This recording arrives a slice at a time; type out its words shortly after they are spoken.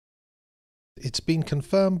It's been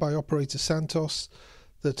confirmed by operator Santos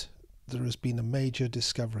that there has been a major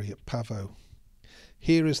discovery at Pavo.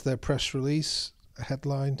 Here is their press release, a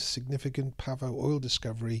headline: significant Pavo oil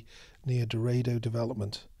discovery near Dorado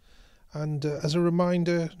development. And as a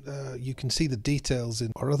reminder, you can see the details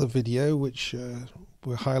in our other video, which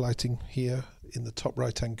we're highlighting here in the top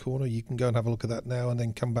right hand corner. You can go and have a look at that now and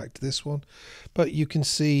then come back to this one. But you can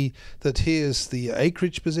see that here's the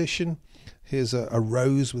acreage position. Here's a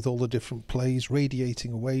rose with all the different plays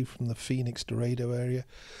radiating away from the Phoenix Dorado area.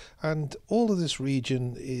 And all of this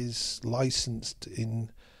region is licensed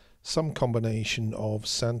in some combination of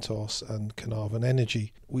Santos and Carnarvon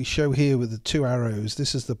Energy. We show here with the two arrows,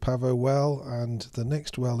 this is the Pavo well, and the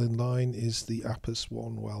next well in line is the Apus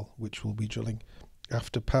 1 well, which we'll be drilling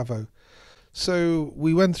after Pavo. So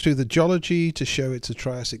we went through the geology to show it's a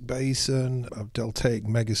Triassic basin, a deltaic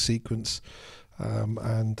mega sequence,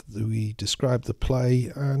 and we described the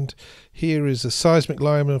play. And here is a seismic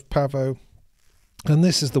line of Pavo, and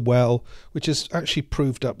this is the well, which has actually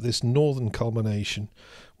proved up this northern culmination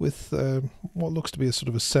with what looks to be a sort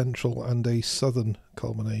of a central and a southern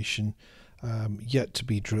culmination yet to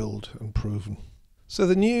be drilled and proven. So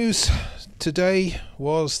the news today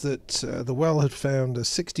was that the well had found a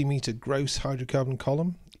 60-metre gross hydrocarbon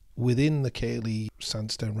column within the Cayley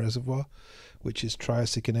sandstone reservoir, which is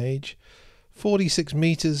Triassic in age. 46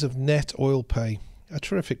 metres of net oil pay, a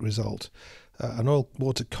terrific result. An oil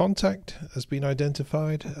water contact has been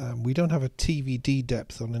identified. We don't have a TVD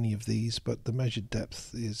depth on any of these, but the measured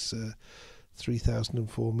depth is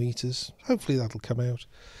 3,004 metres. Hopefully that'll come out.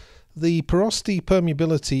 The porosity,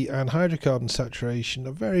 permeability and hydrocarbon saturation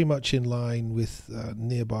are very much in line with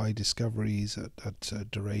nearby discoveries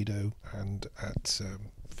at Dorado and at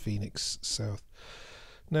Phoenix South.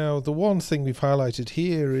 Now, the one thing we've highlighted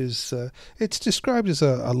here is it's described as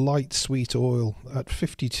a light sweet oil at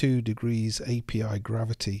 52 degrees API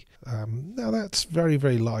gravity. Now, that's very,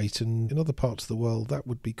 very light, and in other parts of the world that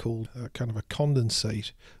would be called kind of a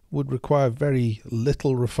condensate. Would require very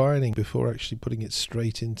little refining before actually putting it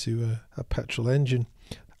straight into a petrol engine.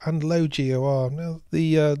 And low GOR. Now,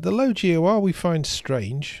 the low GOR we find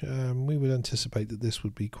strange. We would anticipate that this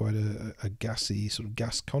would be quite a gassy sort of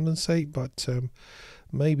gas condensate, but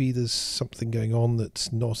maybe there's something going on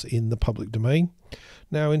that's not in the public domain.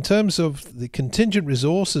 Now, in terms of the contingent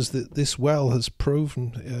resources that this well has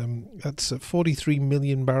proven, that's 43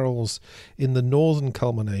 million barrels in the northern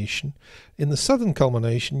culmination. In the southern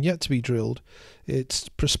culmination, yet to be drilled, it's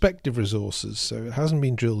prospective resources, so it hasn't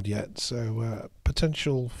been drilled yet. So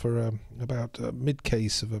potential for about a mid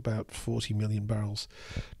case of about 40 million barrels.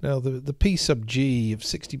 Now, the P sub G of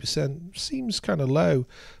 60% seems kind of low.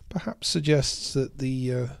 Perhaps suggests that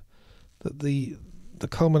the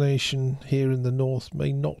culmination here in the north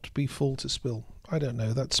may not be full to spill. I don't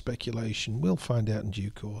know, that's speculation. We'll find out in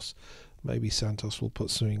due course. Maybe Santos will put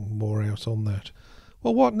something more out on that.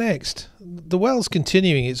 Well, what next? The well's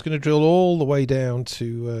continuing. It's going to drill all the way down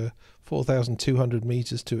to 4,200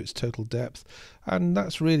 metres to its total depth, and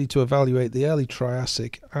that's really to evaluate the early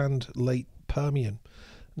Triassic and late Permian.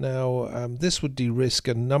 Now, this would de-risk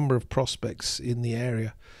a number of prospects in the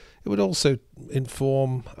area. It would also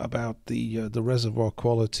inform about the reservoir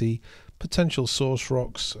quality, potential source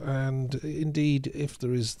rocks, and indeed, if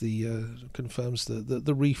there is confirms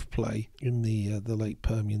the reef play in the late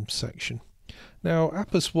Permian section. Now,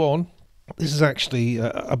 Apus 1, this is actually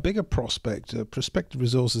a bigger prospect. Prospective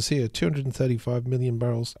resources here: 235 million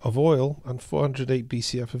barrels of oil and 408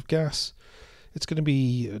 BCF of gas. It's going to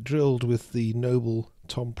be drilled with the Noble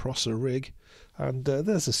Tom Prosser rig. And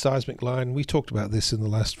there's a seismic line. We talked about this in the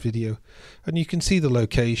last video. And you can see the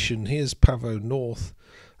location. Here's Pavo North,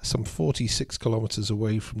 some 46 kilometers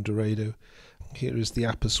away from Dorado. Here is the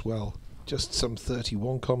Apus well, just some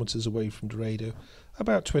 31 kilometers away from Dorado,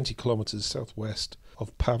 about 20 kilometers southwest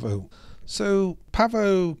of Pavo. So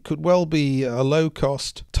Pavo could well be a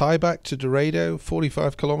low-cost tieback to Dorado,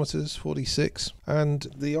 45 kilometers, 46. And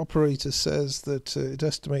the operator says that it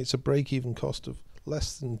estimates a break-even cost of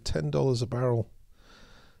less than $10 a barrel.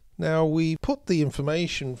 Now, we put the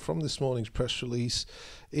information from this morning's press release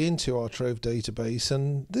into our TROVE database,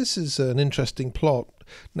 and this is an interesting plot.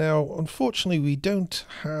 Now, unfortunately, we don't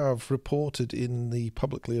have reported in the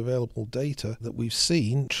publicly available data that we've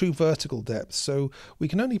seen true vertical depth, so we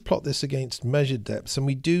can only plot this against measured depths, and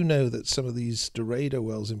we do know that some of these Dorado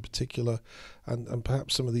wells in particular, and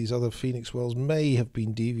perhaps some of these other Phoenix wells, may have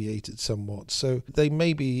been deviated somewhat, so they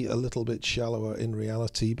may be a little bit shallower in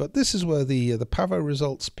reality. But this is where the Pavo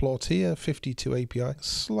results plot here, 52 API,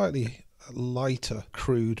 slightly lighter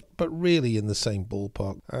crude, but really in the same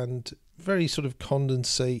ballpark. And very sort of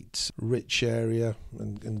condensate rich area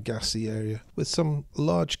and gassy area, with some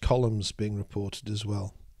large columns being reported as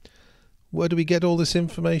well. Where do we get all this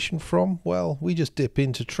information from? Well, we just dip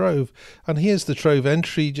into TROVE, and here's the TROVE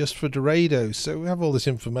entry just for Dorado. So we have all this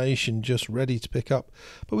information just ready to pick up.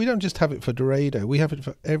 But we don't just have it for Dorado, we have it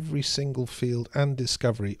for every single field and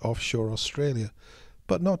discovery offshore Australia.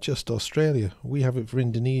 But not just Australia, we have it for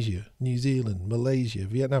Indonesia, New Zealand, Malaysia,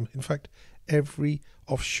 Vietnam, in fact every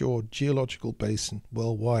offshore geological basin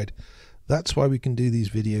worldwide. That's why we can do these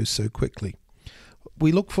videos so quickly.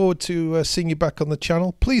 We look forward to seeing you back on the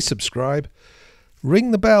channel. Please subscribe,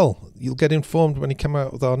 ring the bell, you'll get informed when we come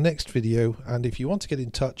out with our next video. And if you want to get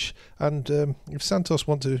in touch, and if Santos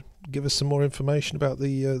want to give us some more information about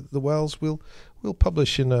the wells, we'll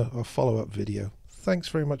publish in a follow-up video. Thanks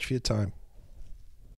very much for your time.